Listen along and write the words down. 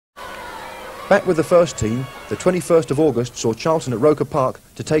Back with the first team, the 21st of August saw Charlton at Roker Park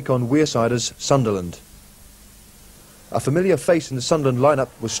to take on Wearsiders Sunderland. A familiar face in the Sunderland lineup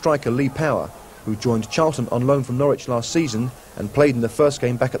was striker Lee Power, who joined Charlton on loan from Norwich last season and played in the first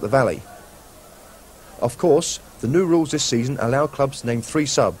game back at the Valley. Of course, the new rules this season allow clubs to name 3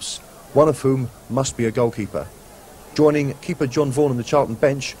 subs, one of whom must be a goalkeeper. Joining keeper John Vaughan on the Charlton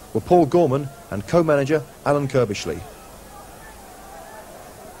bench were Paul Gorman and co-manager Alan Kirbishley.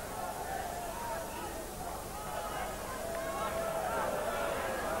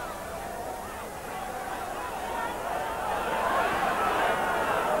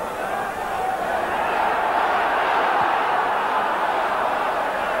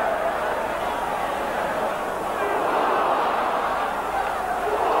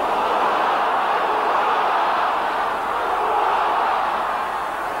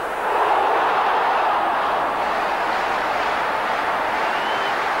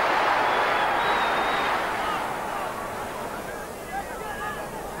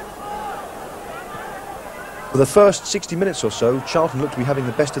 For the first 60 minutes or so, Charlton looked to be having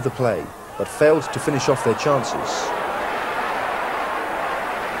the best of the play, but failed to finish off their chances.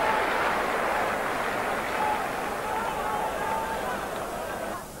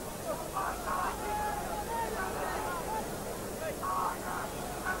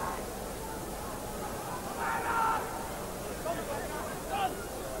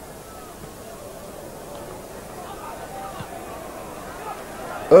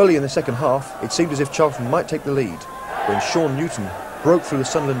 Early in the second half, it seemed as if Charlton might take the lead, when Sean Newton broke through the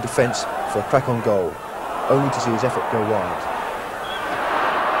Sunderland defence for a crack on goal, only to see his effort go wide.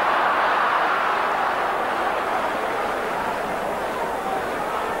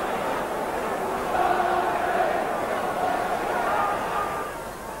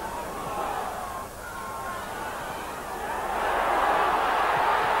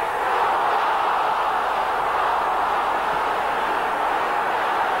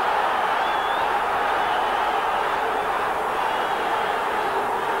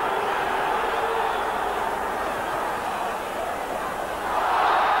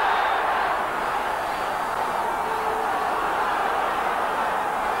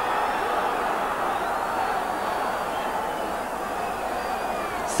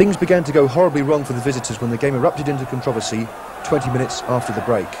 Things began to go horribly wrong for the visitors when the game erupted into controversy 20 minutes after the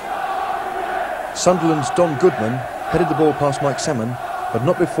break. Sunderland's Don Goodman headed the ball past Mike Salmon, but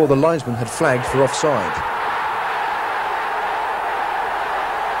not before the linesman had flagged for offside.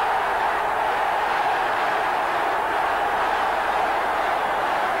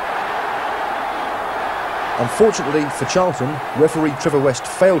 Unfortunately for Charlton, referee Trevor West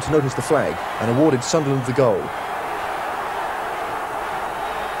failed to notice the flag and awarded Sunderland the goal.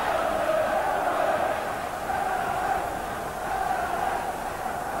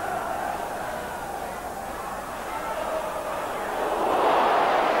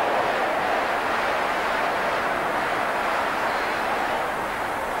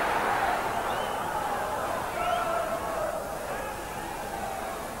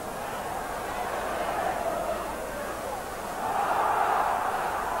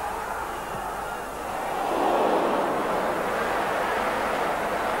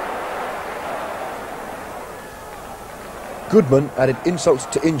 Goodman added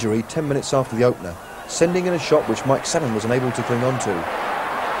insult to injury 10 minutes after the opener, sending in a shot which Mike Salmon was unable to cling on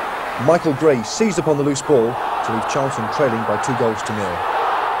to. Michael Gray seized upon the loose ball to leave Charlton trailing by 2-0.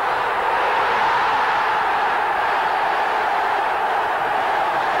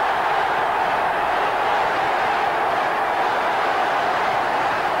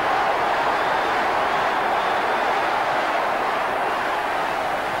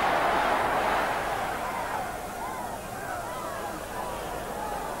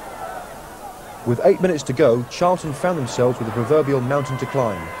 With 8 minutes to go, Charlton found themselves with a proverbial mountain to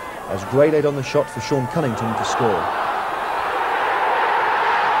climb, as Gray laid on the shot for Sean Cunnington to score.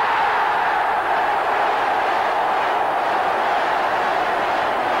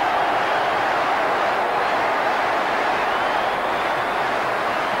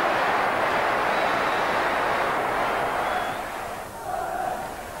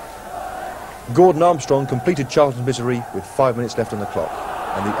 Gordon Armstrong completed Charlton's misery with 5 minutes left on the clock,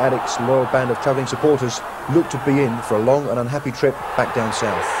 and the Addicts' loyal band of travelling supporters looked to be in for a long and unhappy trip back down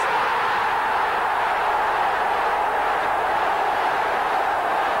south.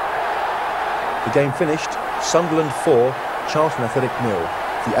 The game finished, Sunderland 4, Charlton Athletic 0.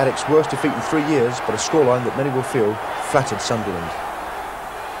 The Addicts' worst defeat in 3 years, but a scoreline that many will feel flattered Sunderland.